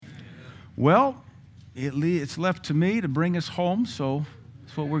Well, it's left to me to bring us home, so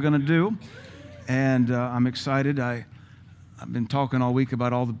that's what we're going to do. And I'm excited. I've been talking all week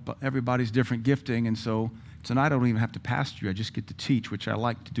about everybody's different gifting, and so tonight I don't even have to pastor you. I just get to teach, which I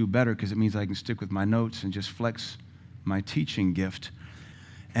like to do better because it means I can stick with my notes and just flex my teaching gift.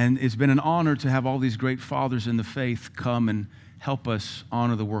 And it's been an honor to have all these great fathers in the faith come and help us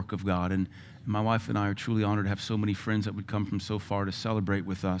honor the work of God. And my wife and I are truly honored to have so many friends that would come from so far to celebrate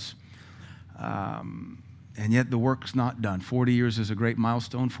with us. And yet the work's not done. 40 years is a great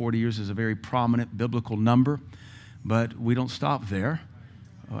milestone. 40 years is a very prominent biblical number. But we don't stop there.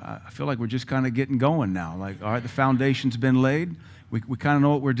 I feel like we're just kind of getting going now. Like, all right, the foundation's been laid. We kind of know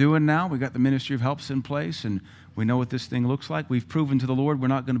what we're doing now. We got the ministry of helps in place, and we know what this thing looks like. We've proven to the Lord we're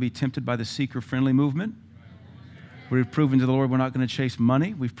not going to be tempted by the seeker-friendly movement. We've proven to the Lord we're not going to chase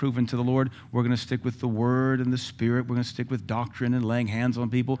money. We've proven to the Lord we're going to stick with the Word and the Spirit. We're going to stick with doctrine and laying hands on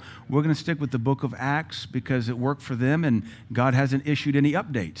people. We're going to stick with the book of Acts because it worked for them, and God hasn't issued any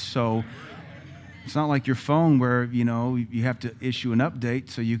updates. So it's not like your phone where, you have to issue an update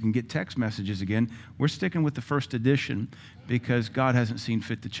so you can get text messages again. We're sticking with the first edition because God hasn't seen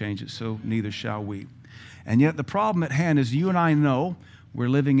fit to change it, so neither shall we. And yet the problem at hand is you and I know we're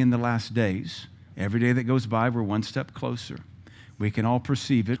living in the last days. Every day that goes by, we're one step closer. We can all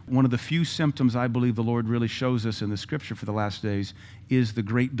perceive it. One of the few symptoms I believe the Lord really shows us in the Scripture for the last days is the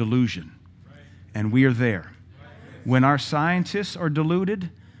great delusion. And we are there. When our scientists are deluded,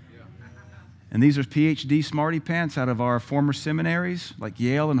 and these are PhD smarty pants out of our former seminaries, like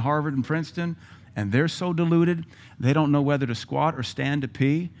Yale and Harvard and Princeton, and they're so deluded, they don't know whether to squat or stand to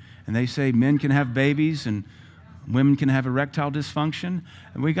pee, and they say men can have babies and women can have erectile dysfunction,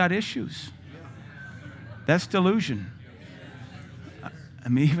 and we got issues. That's delusion. I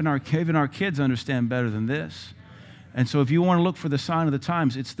mean, even our kids understand better than this. And so if you want to look for the sign of the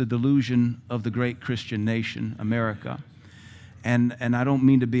times, it's the delusion of the great Christian nation, America. And I don't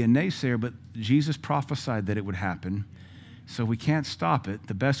mean to be a naysayer, but Jesus prophesied that it would happen. So we can't stop it.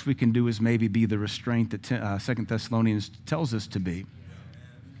 The best we can do is maybe be the restraint that 2 Thessalonians tells us to be.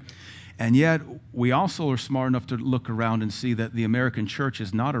 And yet, we also are smart enough to look around and see that the American church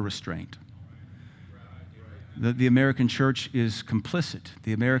is not a restraint. The American church is complicit.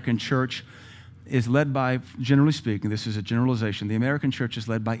 The American church is led by, generally speaking, this is a generalization, the American church is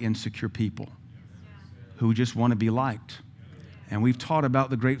led by insecure people who just want to be liked. And we've taught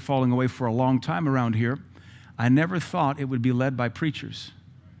about the great falling away for a long time around here. I never thought it would be led by preachers.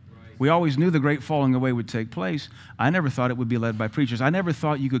 We always knew the great falling away would take place. I never thought it would be led by preachers. I never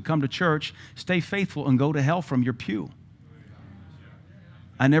thought you could come to church, stay faithful, and go to hell from your pew.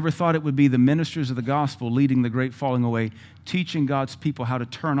 I never thought it would be the ministers of the gospel leading the great falling away, teaching God's people how to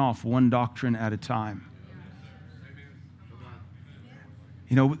turn off one doctrine at a time.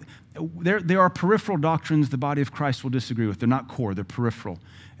 There are peripheral doctrines the body of Christ will disagree with. They're not core, they're peripheral.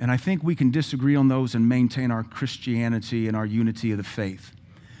 And I think we can disagree on those and maintain our Christianity and our unity of the faith.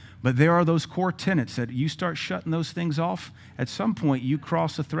 But there are those core tenets that you start shutting those things off, at some point you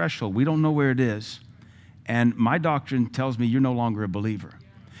cross a threshold. We don't know where it is. And my doctrine tells me you're no longer a believer.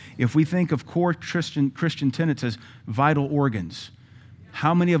 If we think of core Christian tenets as vital organs,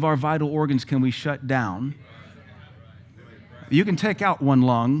 how many of our vital organs can we shut down? You can take out one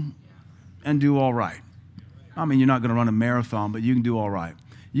lung and do all right. I mean, you're not going to run a marathon, but you can do all right.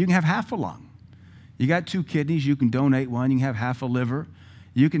 You can have half a lung. You got 2 kidneys, you can donate one. You can have half a liver.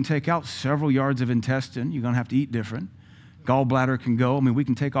 You can take out several yards of intestine. You're going to have to eat different. Gallbladder can go. I mean, we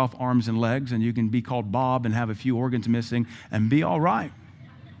can take off arms and legs, and you can be called Bob and have a few organs missing and be all right.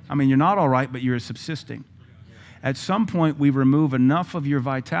 I mean, you're not all right, but you're subsisting. At some point, we remove enough of your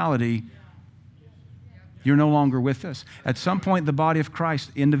vitality, you're no longer with us. At some point, the body of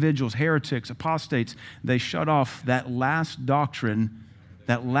Christ, individuals, heretics, apostates, they shut off that last doctrine,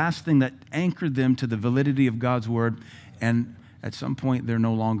 that last thing that anchored them to the validity of God's word, and at some point, they're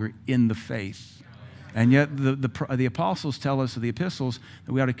no longer in the faith. And yet, the apostles tell us, of the epistles,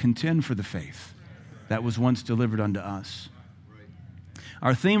 that we ought to contend for the faith that was once delivered unto us.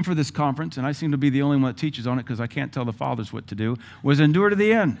 Our theme for this conference, and I seem to be the only one that teaches on it because I can't tell the fathers what to do, was endure to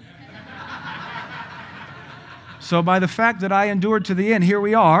the end. So by the fact that I endured to the end, here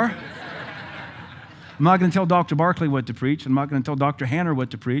we are. I'm not going to tell Dr. Barkley what to preach. I'm not going to tell Dr. Hanner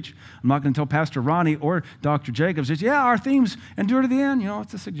what to preach. I'm not going to tell Pastor Ronnie or Dr. Jacobs. It's, our theme's endure to the end.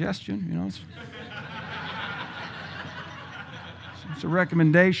 It's a suggestion. It's a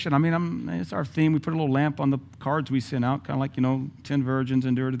recommendation. I mean, it's our theme. We put a little lamp on the cards we send out, kind of like, 10 virgins,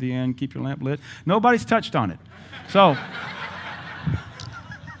 endure to the end, keep your lamp lit. Nobody's touched on it. So,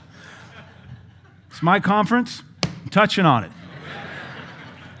 it's my conference. I'm touching on it.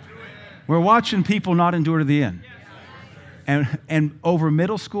 We're watching people not endure to the end. And over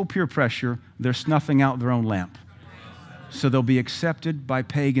middle school peer pressure, they're snuffing out their own lamp. So they'll be accepted by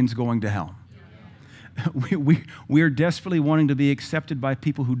pagans going to hell. We are desperately wanting to be accepted by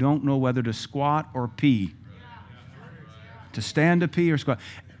people who don't know whether to squat or pee. To stand to pee or squat.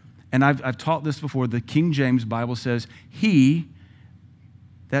 And I've taught this before. The King James Bible says, he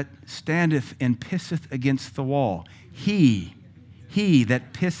that standeth and pisseth against the wall. He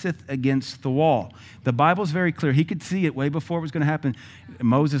that pisseth against the wall. The Bible's very clear. He could see it way before it was going to happen.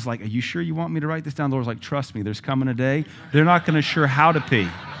 Moses like, are you sure you want me to write this down? The Lord's like, trust me, there's coming a day. They're not going to sure how to pee.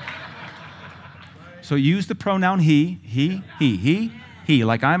 So use the pronoun he.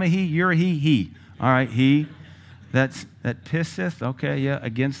 Like I'm a he, you're a he. All right, he that pisseth, okay, yeah,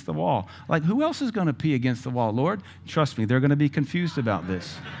 against the wall. Like who else is going to pee against the wall, Lord? Trust me, they're going to be confused about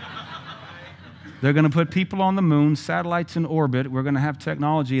this. They're going to put people on the moon, satellites in orbit. We're going to have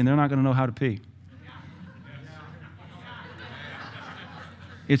technology, and they're not going to know how to pee.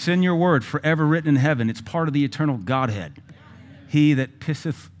 It's in your word, forever written in heaven. It's part of the eternal Godhead. He that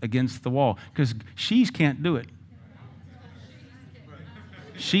pisseth against the wall. Because she's can't do it.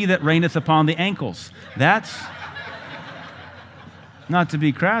 She that reigneth upon the ankles. That's, not to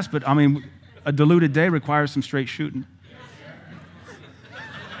be crass, but I mean, a diluted day requires some straight shooting.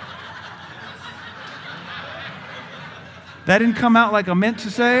 That didn't come out like I meant to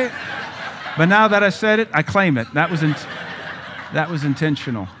say it, but now that I said it, I claim it. That was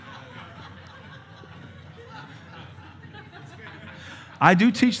intentional. I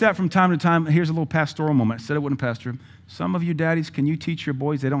do teach that from time to time. Here's a little pastoral moment. I said it wouldn't, Pastor. Some of you daddies, can you teach your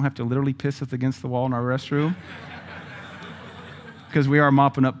boys they don't have to literally piss against the wall in our restroom? Because we are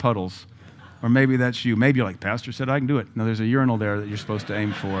mopping up puddles. Or maybe that's you. Maybe you're like, Pastor said I can do it. No, there's a urinal there that you're supposed to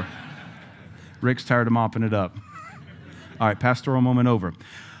aim for. Rick's tired of mopping it up. All right, pastoral moment over.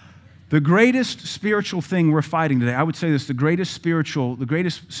 The greatest spiritual thing we're fighting today, I would say this, the greatest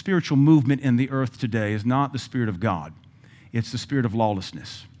spiritual movement in the earth today is not the Spirit of God. It's the spirit of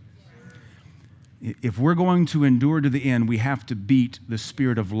lawlessness. If we're going to endure to the end, we have to beat the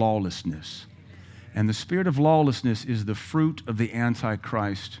spirit of lawlessness. And the spirit of lawlessness is the fruit of the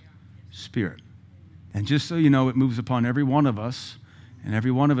Antichrist spirit. And just so you know, it moves upon every one of us. And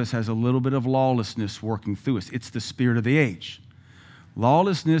every one of us has a little bit of lawlessness working through us. It's the spirit of the age.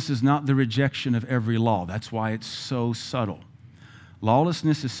 Lawlessness is not the rejection of every law. That's why it's so subtle.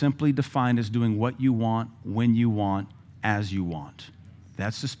 Lawlessness is simply defined as doing what you want, when you want, as you want.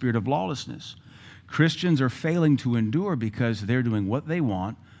 That's the spirit of lawlessness. Christians are failing to endure because they're doing what they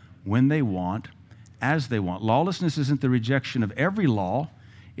want, when they want, as they want. Lawlessness isn't the rejection of every law.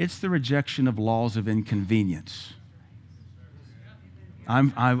 It's the rejection of laws of inconvenience.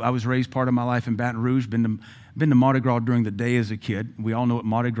 I was raised part of my life in Baton Rouge, been to Mardi Gras during the day as a kid. We all know what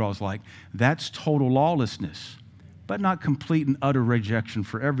Mardi Gras is like. That's total lawlessness, but not complete and utter rejection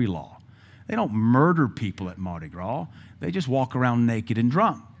for every law. They don't murder people at Mardi Gras. They just walk around naked and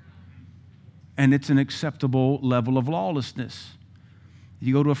drunk. And it's an acceptable level of lawlessness.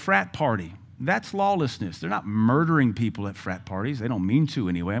 You go to a frat party. That's lawlessness. They're not murdering people at frat parties. They don't mean to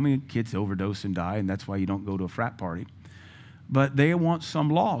anyway. I mean, kids overdose and die, and that's why you don't go to a frat party. But they want some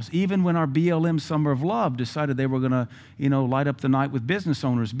laws. Even when our BLM Summer of Love decided they were going to, light up the night with business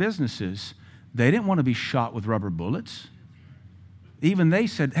owners' businesses, they didn't want to be shot with rubber bullets. Even they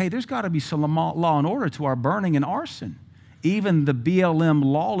said, hey, there's got to be some law and order to our burning and arson. Even the BLM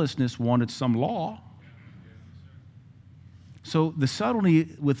lawlessness wanted some law. So the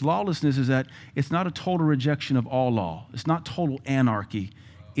subtlety with lawlessness is that it's not a total rejection of all law. It's not total anarchy.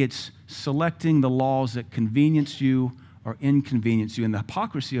 It's selecting the laws that convenience you or inconvenience you. And the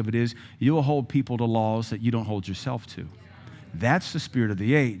hypocrisy of it is you'll hold people to laws that you don't hold yourself to. That's the spirit of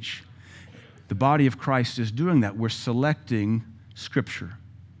the age. The body of Christ is doing that. We're selecting Scripture.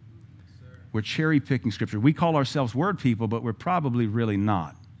 We're cherry-picking Scripture. We call ourselves word people, but we're probably really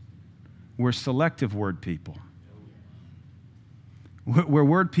not. We're selective word people. We're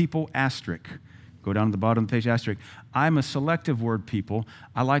word people, asterisk. Go down to the bottom of the page, asterisk. I'm a selective word people.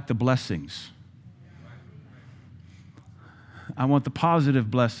 I like the blessings. I want the positive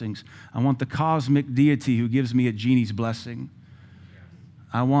blessings. I want the cosmic deity who gives me a genie's blessing.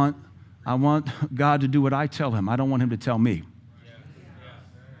 I want God to do what I tell him. I don't want him to tell me.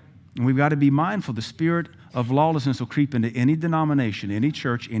 And we've got to be mindful. The spirit of lawlessness will creep into any denomination, any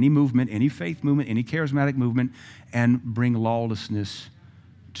church, any movement, any faith movement, any charismatic movement, and bring lawlessness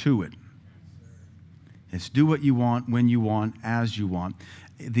to it. It's do what you want, when you want, as you want.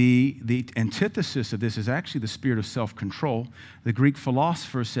 The antithesis of this is actually the spirit of self-control. The Greek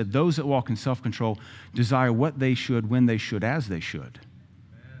philosophers said those that walk in self-control desire what they should, when they should, as they should.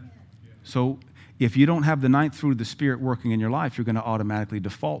 So if you don't have the ninth fruit of the Spirit working in your life, you're going to automatically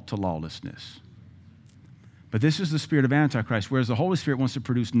default to lawlessness. But this is the spirit of Antichrist, whereas the Holy Spirit wants to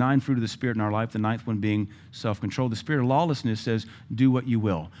produce 9 fruit of the Spirit in our life, the ninth one being self-control. The spirit of lawlessness says, do what you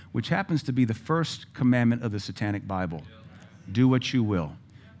will, which happens to be the first commandment of the Satanic Bible. Do what you will.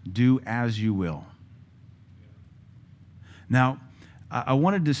 Do as you will. Now, I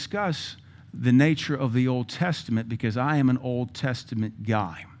want to discuss the nature of the Old Testament because I am an Old Testament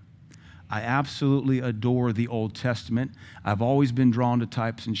guy. I absolutely adore the Old Testament. I've always been drawn to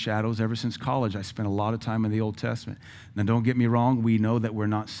types and shadows. Ever since college, I spent a lot of time in the Old Testament. Now, don't get me wrong. We know that we're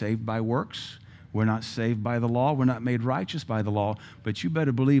not saved by works. We're not saved by the law. We're not made righteous by the law. But you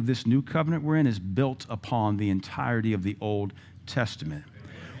better believe this new covenant we're in is built upon the entirety of the Old Testament.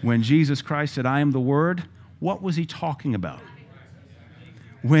 When Jesus Christ said, I am the Word, what was he talking about?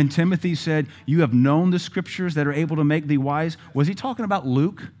 When Timothy said, you have known the Scriptures that are able to make thee wise, was he talking about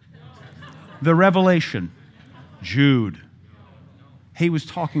Luke? The Revelation, Jude. He was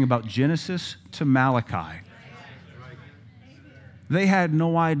talking about Genesis to Malachi. They had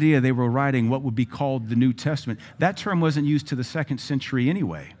no idea they were writing what would be called the New Testament. That term wasn't used to the 2nd century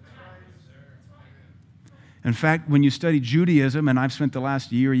anyway. In fact, when you study Judaism, and I've spent the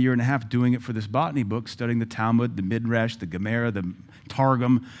last year and a half doing it for this botany book, studying the Talmud, the Midrash, the Gemara, the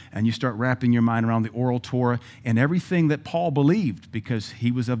Targum, and you start wrapping your mind around the oral Torah and everything that Paul believed because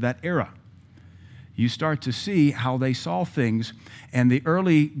he was of that era. You start to see how they saw things. And the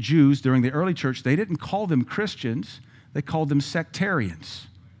early Jews during the early church, they didn't call them Christians. They called them sectarians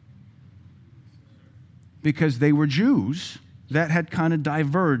because they were Jews that had kind of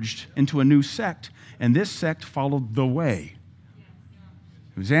diverged into a new sect. And this sect followed the way.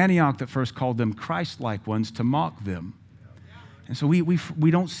 It was Antioch that first called them Christ-like ones to mock them. And so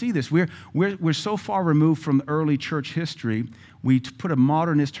we don't see this. We're so far removed from early church history, we put a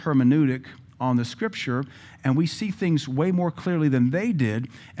modernist hermeneutic on the Scripture, and we see things way more clearly than they did,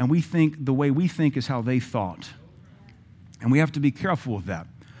 and we think the way we think is how they thought. And we have to be careful with that.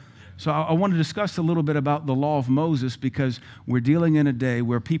 So I want to discuss a little bit about the law of Moses because we're dealing in a day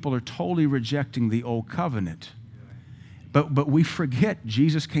where people are totally rejecting the old covenant. But we forget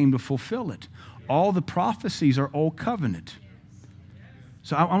Jesus came to fulfill it. All the prophecies are old covenant.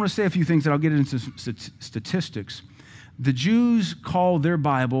 So I want to say a few things that I'll get into statistics. The Jews call their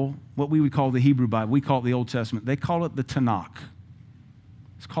Bible what we would call the Hebrew Bible. We call it the Old Testament. They call it the Tanakh.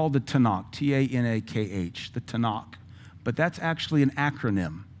 It's called the Tanakh, T-A-N-A-K-H, the Tanakh. But that's actually an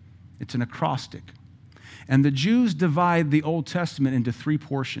acronym. It's an acrostic. And the Jews divide the Old Testament into 3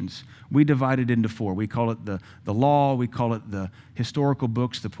 portions. We divide it into 4. We call it the law, we call it the historical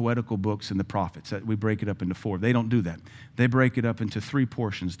books, the poetical books, and the prophets. We break it up into 4. They don't do that. They break it up into 3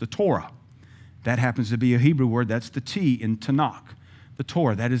 portions. The Torah. That happens to be a Hebrew word. That's the T in Tanakh. The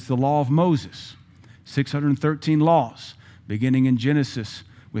Torah, that is the law of Moses. 613 laws, beginning in Genesis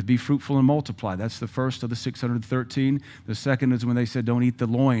with be fruitful and multiply. That's the first of the 613. The second is when they said don't eat the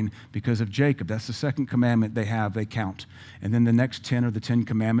loin because of Jacob. That's the second commandment they have, they count. And then the next 10 are the 10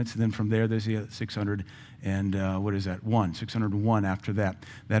 commandments. And then from there, there's the 600 and 601 after that.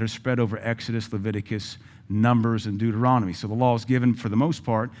 That is spread over Exodus, Leviticus, Numbers, and Deuteronomy. So the law is given, for the most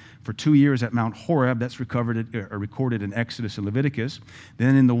part, for 2 years at Mount Horeb. That's recorded in Exodus and Leviticus.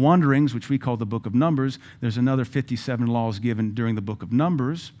 Then in the Wanderings, which we call the book of Numbers, there's another 57 laws given during the book of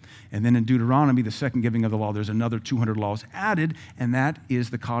Numbers. And then in Deuteronomy, the second giving of the law, there's another 200 laws added, and that is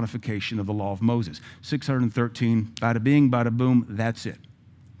the codification of the law of Moses. 613, bada bing, bada boom, that's it.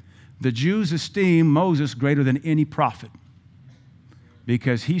 The Jews esteem Moses greater than any prophet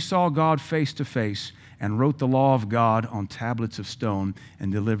because he saw God face to face and wrote the law of God on tablets of stone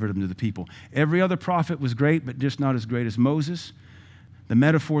and delivered them to the people. Every other prophet was great, but just not as great as Moses. The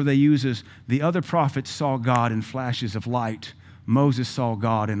metaphor they use is the other prophets saw God in flashes of light. Moses saw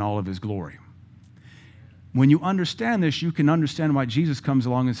God in all of his glory. When you understand this, you can understand why Jesus comes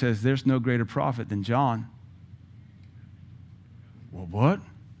along and says, there's no greater prophet than John. Well, what?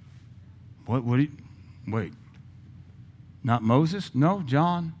 Wait. Not Moses? No,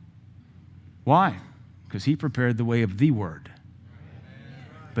 John. Why? Because he prepared the way of the word.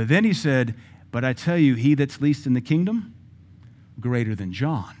 But then he said, but I tell you, he that's least in the kingdom, greater than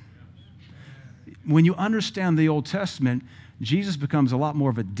John. When you understand the Old Testament, Jesus becomes a lot more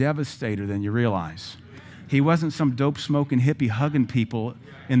of a devastator than you realize. He wasn't some dope-smoking hippie hugging people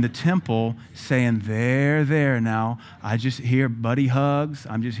in the temple saying, there now. I just hear buddy hugs.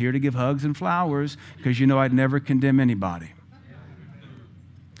 I'm just here to give hugs and flowers because you know I'd never condemn anybody.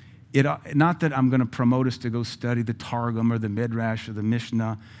 Not that I'm going to promote us to go study the Targum or the Midrash or the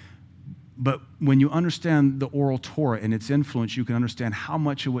Mishnah, But when you understand the oral Torah and its influence, you can understand how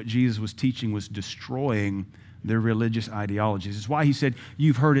much of what Jesus was teaching was destroying their religious ideologies. It's why he said,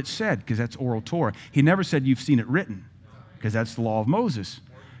 you've heard it said, because that's oral Torah. He never said you've seen it written, because that's the law of Moses.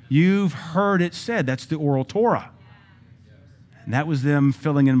 You've heard it said. That's the oral Torah. And that was them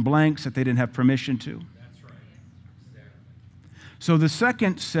filling in blanks that they didn't have permission to. So the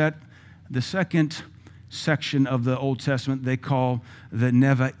second section of the Old Testament they call the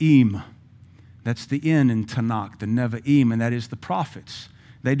Nevi'im. That's the N in Tanakh, the Nevi'im, and that is the prophets.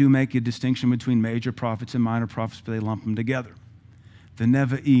 They do make a distinction between major prophets and minor prophets, but they lump them together. The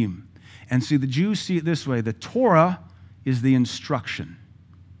Nevi'im. And see, the Jews see it this way. The Torah is the instruction.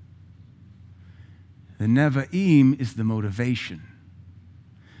 The Nevi'im is the motivation.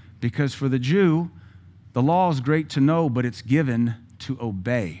 Because for the Jew, the law is great to know, but it's given to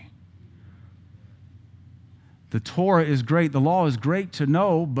obey. The Torah is great. The law is great to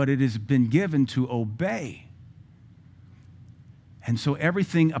know, but it has been given to obey. And so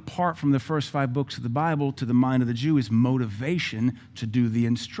everything apart from the first 5 books of the Bible to the mind of the Jew is motivation to do the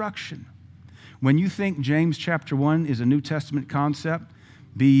instruction. When you think James chapter 1 is a New Testament concept,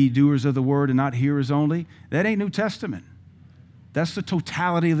 be ye doers of the word and not hearers only, that ain't New Testament. That's the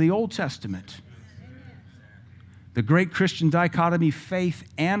totality of the Old Testament. The great Christian dichotomy, faith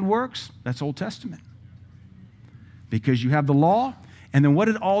and works, that's Old Testament. Because you have the law, and then what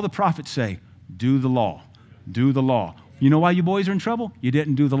did all the prophets say? Do the law. Do the law. You know why you boys are in trouble? You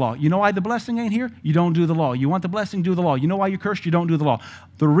didn't do the law. You know why the blessing ain't here? You don't do the law. You want the blessing? Do the law. You know why you're cursed? You don't do the law.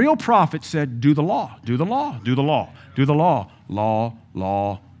 The real prophet said, do the law. Do the law. Do the law. Do the law. Law,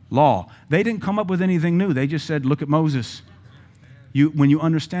 law, law. They didn't come up with anything new. They just said, look at Moses. When you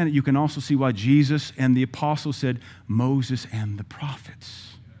understand it, you can also see why Jesus and the apostles said, Moses and the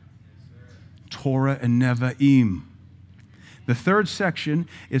prophets. Torah and Nevi'im. The third section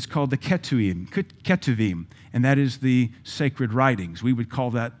is called the Ketuvim, and that is the sacred writings. We would call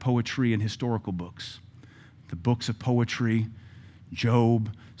that poetry and historical books. The books of poetry,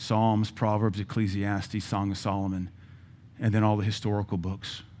 Job, Psalms, Proverbs, Ecclesiastes, Song of Solomon, and then all the historical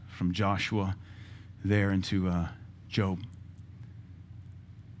books from Joshua there into Job.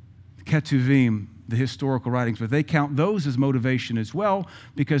 Ketuvim, the historical writings, but they count those as motivation as well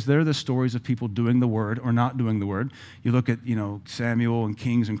because they're the stories of people doing the word or not doing the word. You look at, Samuel and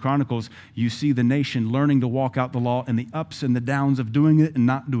Kings and Chronicles, you see the nation learning to walk out the law and the ups and the downs of doing it and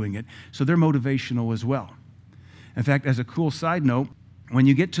not doing it. So they're motivational as well. In fact, as a cool side note, when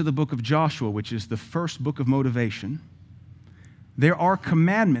you get to the book of Joshua, which is the first book of motivation, there are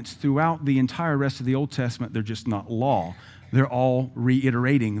commandments throughout the entire rest of the Old Testament. They're just not law. They're all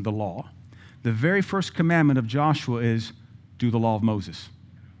reiterating the law. The very first commandment of Joshua is, do the law of Moses.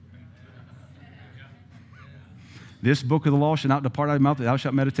 This book of the law shall not depart out of thy mouth, thou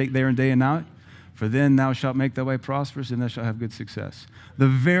shalt meditate there and day and night, for then thou shalt make thy way prosperous, and thou shalt have good success. The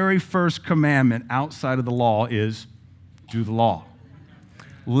very first commandment outside of the law is, do the law.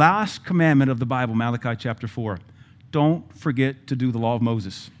 Last commandment of the Bible, Malachi chapter 4, don't forget to do the law of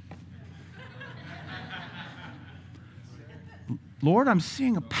Moses. Lord, I'm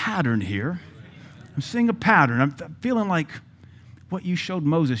seeing a pattern here. I'm seeing a pattern. I'm feeling like what you showed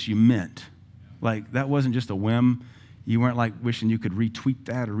Moses you meant. Like that wasn't just a whim. You weren't like wishing you could retweet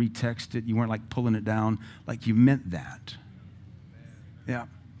that or retext it. You weren't like pulling it down. Like you meant that. Yeah.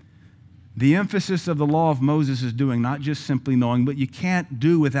 The emphasis of the law of Moses is doing, not just simply knowing, but you can't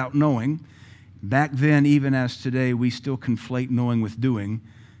do without knowing. Back then, even as today, we still conflate knowing with doing,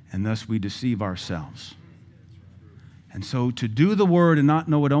 and thus we deceive ourselves. And so to do the word and not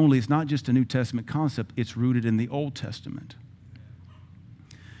know it only is not just a New Testament concept, it's rooted in the Old Testament.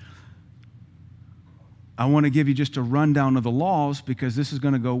 I want to give you just a rundown of the laws because this is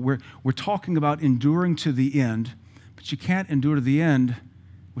going to go, we're talking about enduring to the end, but you can't endure to the end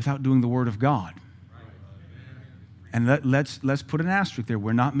without doing the word of God. And let's put an asterisk there.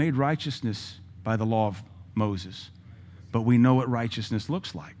 We're not made righteousness by the law of Moses, but we know what righteousness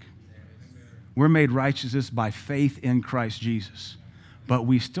looks like. We're made righteousness by faith in Christ Jesus. But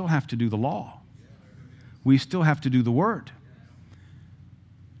we still have to do the law. We still have to do the word.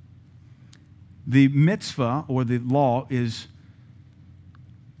 The mitzvah, or the law, is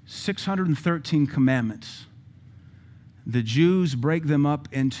 613 commandments. The Jews break them up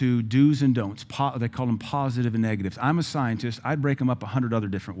into do's and don'ts. They call them positive and negatives. I'm a scientist. I'd break them up 100 other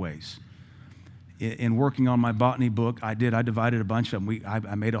different ways. In working on my botany book, I divided a bunch of them.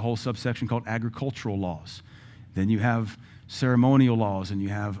 I made a whole subsection called agricultural laws. Then you have ceremonial laws, and you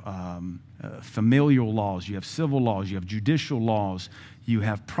have familial laws, you have civil laws, you have judicial laws, you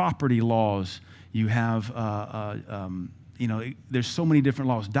have property laws, you have there's so many different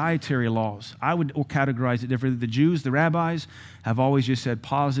laws, dietary laws. I would categorize it differently. The Jews, the rabbis, have always just said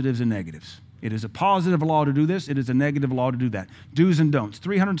positives and negatives. It is a positive law to do this. It is a negative law to do that. Do's and don'ts.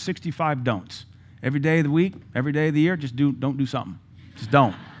 365 don'ts. Every day of the week, every day of the year, just don't do something. Just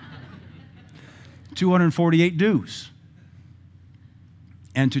don't. 248 do's.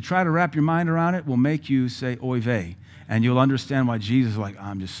 And to try to wrap your mind around it will make you say, oy vey. And you'll understand why Jesus is like,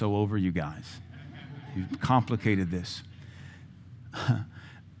 I'm just so over you guys. You've complicated this.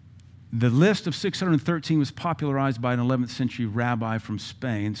 The list of 613 was popularized by an 11th century rabbi from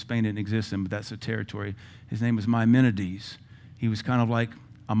Spain. Spain didn't exist then, but that's a territory. His name was Maimonides. He was kind of like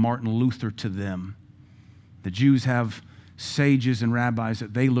a Martin Luther to them. The Jews have sages and rabbis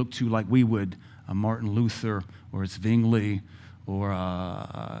that they look to like we would, a Martin Luther or a Zwingli or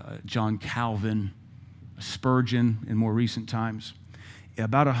John Calvin, Spurgeon in more recent times.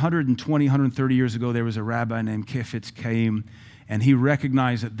 About 120, 130 years ago, there was a rabbi named Kefitz Chaim, and he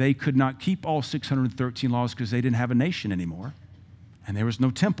recognized that they could not keep all 613 laws because they didn't have a nation anymore, and there was no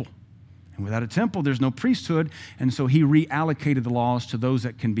temple. And without a temple, there's no priesthood, and so he reallocated the laws to those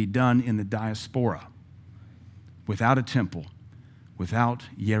that can be done in the diaspora. Without a temple, without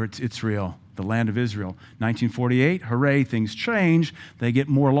Yeretz Israel, the land of Israel. 1948, hooray, things change. They get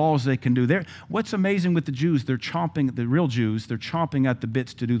more laws they can do there. What's amazing with the Jews, the real Jews, they're chomping at the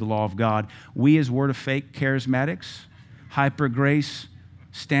bits to do the law of God. We as Word of Faith charismatics, hyper grace,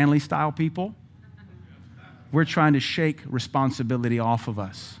 Stanley style people, we're trying to shake responsibility off of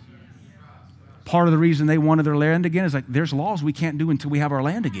us. Part of the reason they wanted their land again is like, there's laws we can't do until we have our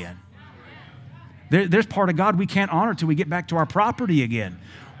land again. There's part of God we can't honor till we get back to our property again.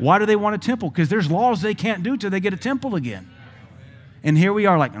 Why do they want a temple? Because there's laws they can't do till they get a temple again. And here we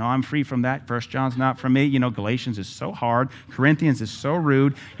are like, no, I'm free from that. 1 John's not for me. Galatians is so hard. Corinthians is so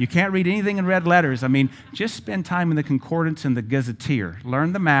rude. You can't read anything in red letters. I mean, just spend time in the Concordance and the Gazetteer.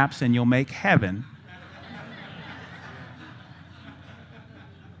 Learn the maps and you'll make heaven.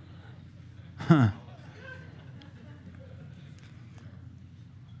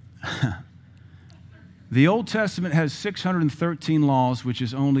 The Old Testament has 613 laws, which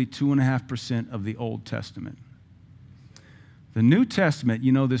is only 2.5% of the Old Testament. The New Testament,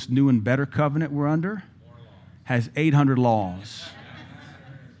 this new and better covenant we're under, has 800 laws.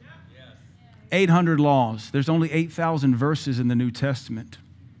 800 laws. There's only 8,000 verses in the New Testament,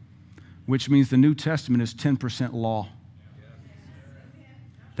 which means the New Testament is 10% law.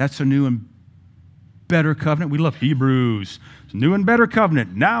 That's a new and better covenant. We love Hebrews. It's a new and better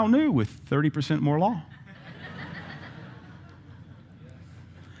covenant, now new with 30% more law.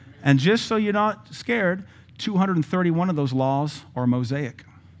 And just so you're not scared, 231 of those laws are Mosaic.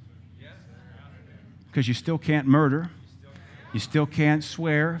 Because you still can't murder. You still can't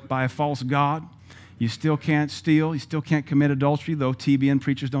swear by a false god. You still can't steal. You still can't commit adultery, though TBN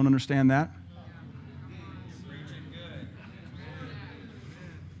preachers don't understand that.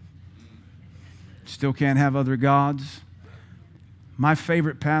 Still can't have other gods. My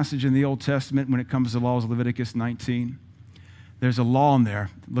favorite passage in the Old Testament when it comes to laws, Leviticus 19. There's a law in there.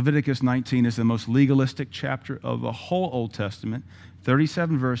 Leviticus 19 is the most legalistic chapter of the whole Old Testament.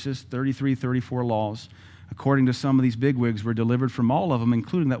 37 verses, 33, 34 laws. According to some of these bigwigs, were delivered from all of them,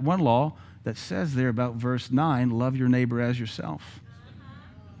 including that one law that says there about verse 9, love your neighbor as yourself.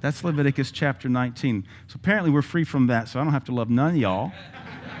 That's Leviticus chapter 19. So apparently we're free from that, so I don't have to love none of y'all.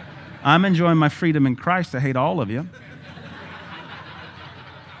 I'm enjoying my freedom in Christ. I hate all of you.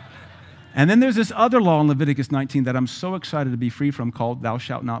 And then there's this other law in Leviticus 19 that I'm so excited to be free from called, thou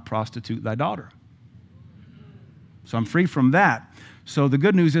shalt not prostitute thy daughter. So I'm free from that. So the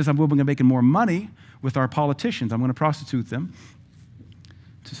good news is I'm going to be making more money with our politicians. I'm going to prostitute them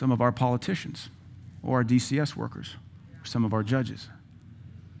to some of our politicians or our DCS workers or some of our judges.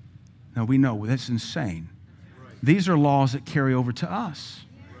 Now we know that's insane. These are laws that carry over to us.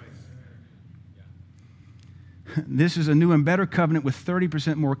 This is a new and better covenant with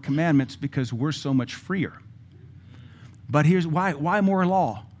 30% more commandments because we're so much freer. But here's why more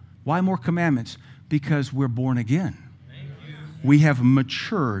law? Why more commandments? Because we're born again. We have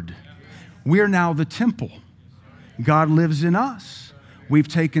matured. We're now the temple. God lives in us. We've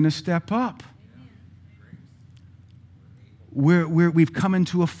taken a step up. We've come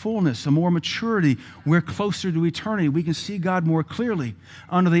into a fullness, a more maturity. We're closer to eternity. We can see God more clearly.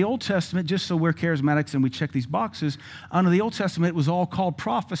 Under the Old Testament, just so we're charismatics and we check these boxes, under the Old Testament, it was all called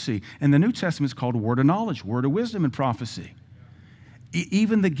prophecy. And the New Testament is called word of knowledge, word of wisdom, and prophecy.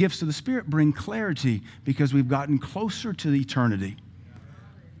 Even the gifts of the Spirit bring clarity because we've gotten closer to eternity.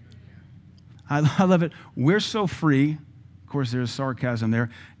 I love it. We're so free. course, there's sarcasm there.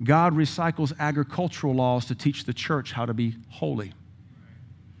 God recycles agricultural laws to teach the church how to be holy.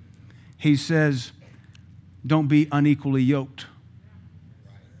 He says, don't be unequally yoked.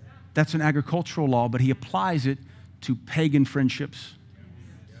 That's an agricultural law, but he applies it to pagan friendships.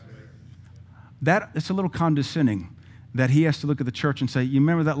 It's a little condescending that he has to look at the church and say, you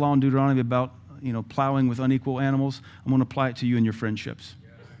remember that law in Deuteronomy about, plowing with unequal animals? I'm going to apply it to you and your friendships.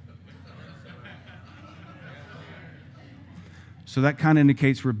 So that kind of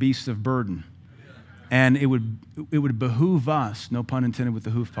indicates we're beasts of burden. And it would behoove us, no pun intended with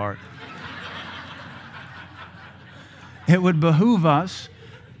the hoof part. It would behoove us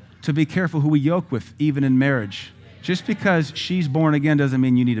to be careful who we yoke with, even in marriage. Just because she's born again doesn't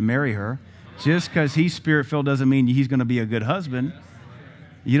mean you need to marry her. Just because he's spirit-filled doesn't mean he's going to be a good husband.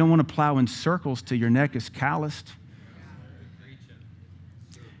 You don't want to plow in circles till your neck is calloused.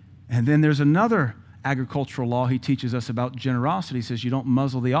 And then there's another agricultural law he teaches us about generosity. He says you don't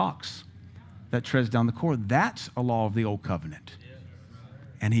muzzle the ox that treads down the cord. That's a law of the old covenant.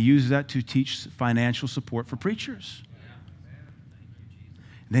 And he uses that to teach financial support for preachers.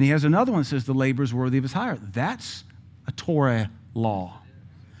 Then he has another one that says the labor is worthy of his hire. That's a Torah law.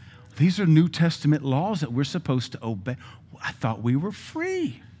 These are New Testament laws that we're supposed to obey. I thought we were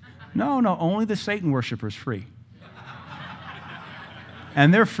free. No, only the Satan worshipers free.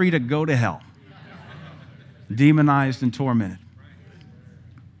 And they're free to go to hell, demonized and tormented.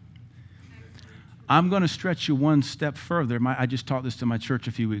 I'm going to stretch you one step further. I just taught this to my church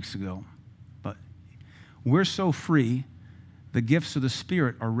a few weeks ago. But we're so free, the gifts of the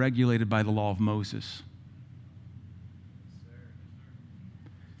Spirit are regulated by the law of Moses.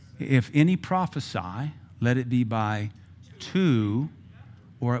 If any prophesy, let it be by 2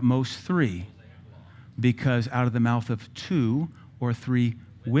 or at most 3, because out of the mouth of 2 or 3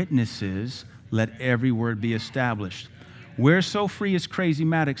 witnesses, let every word be established. We're so free as crazy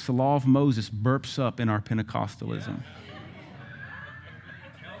Maddox, the law of Moses burps up in our Pentecostalism.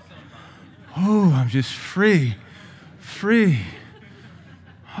 Oh, I'm just free.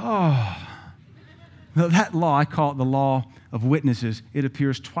 Oh. Now, that law, I call it the law of witnesses. It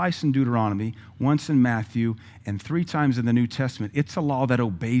appears twice in Deuteronomy, once in Matthew, and 3 times in the New Testament. It's a law that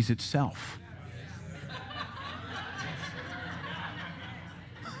obeys itself.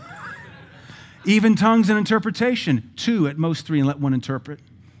 Even tongues and interpretation, 2, at most 3, and let one interpret.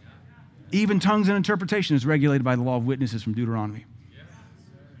 Even tongues and interpretation is regulated by the law of witnesses from Deuteronomy.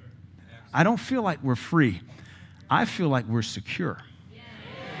 I don't feel like we're free. I feel like we're secure.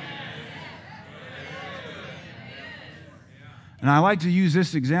 And I like to use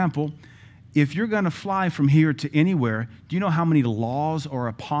this example. If you're going to fly from here to anywhere, do you know how many laws are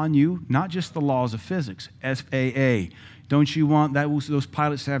upon you? Not just the laws of physics, FAA. Don't you want those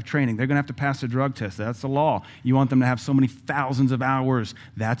pilots to have training? They're going to have to pass a drug test. That's a law. You want them to have so many thousands of hours.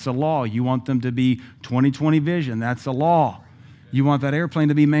 That's a law. You want them to be 20/20 vision. That's a law. You want that airplane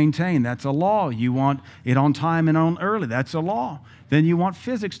to be maintained. That's a law. You want it on time and on early. That's a law. Then you want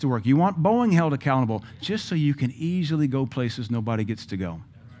physics to work. You want Boeing held accountable just so you can easily go places nobody gets to go.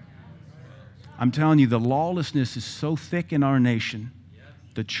 I'm telling you, the lawlessness is so thick in our nation.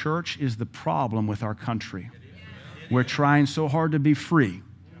 The church is the problem with our country. We're trying so hard to be free,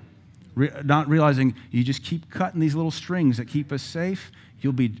 not realizing you just keep cutting these little strings that keep us safe.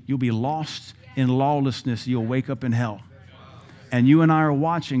 You'll be lost in lawlessness. You'll wake up in hell. And you and I are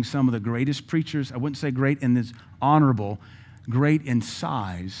watching some of the greatest preachers, I wouldn't say great in this honorable, great in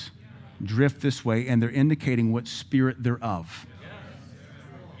size, drift this way, and they're indicating what spirit they're of.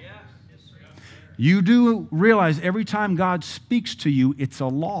 You do realize every time God speaks to you, it's a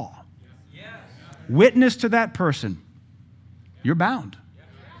law. Witness to that person. You're bound.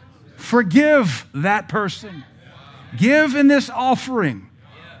 Forgive that person. Give in this offering.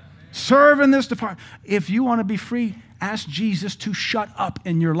 Serve in this department. If you want to be free, ask Jesus to shut up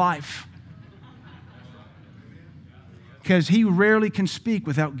in your life. Because he rarely can speak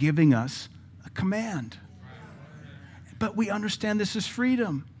without giving us a command. But we understand this is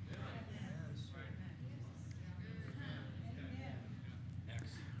freedom.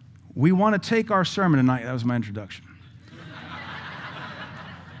 We want to take our sermon tonight. That was my introduction.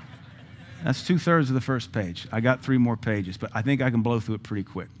 That's 2/3 of the first page. I got 3 more pages, but I think I can blow through it pretty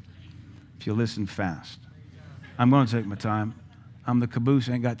quick if you listen fast. I'm going to take my time. I'm the caboose.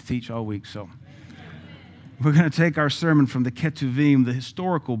 I ain't got to teach all week, so. We're going to take our sermon from the Ketuvim, the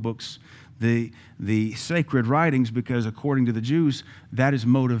historical books, the sacred writings, because according to the Jews, that is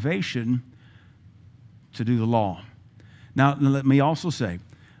motivation to do the law. Now, let me also say,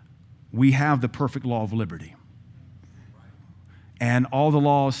 we have the perfect law of liberty. And all the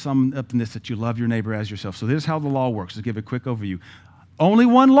laws sum up in this, that you love your neighbor as yourself. So this is how the law works. Let's give a quick overview. Only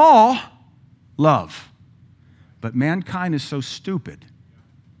one law, love. But mankind is so stupid,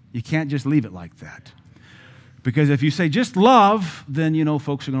 you can't just leave it like that. Because if you say just love, then,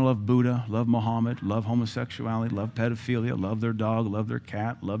 folks are going to love Buddha, love Muhammad, love homosexuality, love pedophilia, love their dog, love their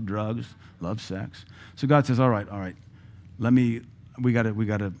cat, love drugs, love sex. So God says, all right,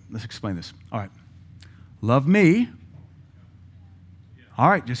 let's explain this. All right, love me. All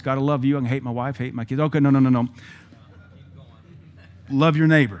right, just got to love you. I can hate my wife, hate my kids. Okay, no. Love your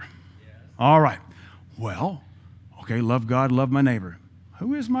neighbor. All right. Well, okay, love God, love my neighbor.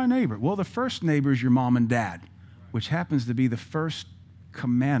 Who is my neighbor? Well, the first neighbor is your mom and dad, which happens to be the first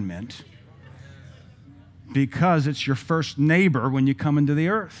commandment because it's your first neighbor when you come into the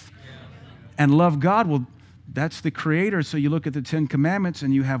earth. And love God, well, that's the creator. So you look at the 10 commandments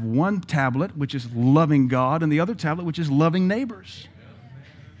and you have one tablet, which is loving God, and the other tablet, which is loving neighbors.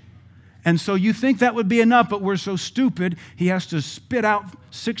 And so you think that would be enough, but we're so stupid, he has to spit out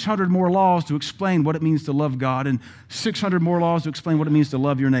 600 more laws to explain what it means to love God and 600 more laws to explain what it means to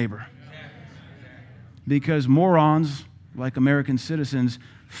love your neighbor. Because morons, like American citizens,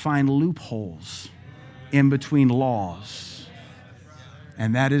 find loopholes in between laws.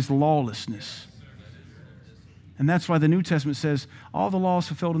 And that is lawlessness. And that's why the New Testament says, all the laws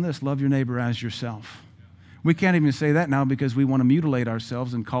fulfilled in this, love your neighbor as yourself. We can't even say that now because we want to mutilate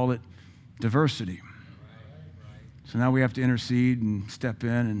ourselves and call it diversity. So now we have to intercede and step in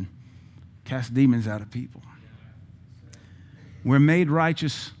and cast demons out of people. We're made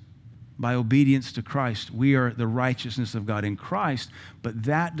righteous by obedience to Christ. We are the righteousness of God in Christ, but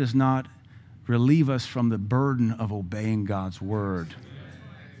that does not relieve us from the burden of obeying God's word.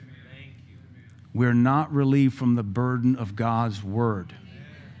 We're not relieved from the burden of God's word.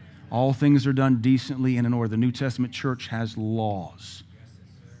 All things are done decently and in order. The New Testament church has laws.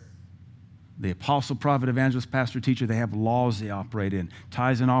 The apostle, prophet, evangelist, pastor, teacher, they have laws they operate in.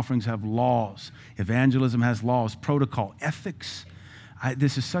 Tithes and offerings have laws. Evangelism has laws, protocol, ethics.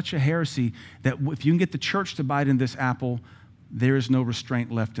 This is such a heresy that if you can get the church to bite in this apple, there is no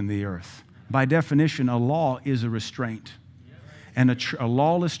restraint left in the earth. By definition, a law is a restraint. And a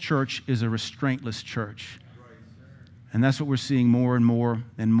lawless church is a restraintless church. And that's what we're seeing more and more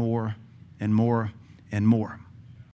and more and more and more.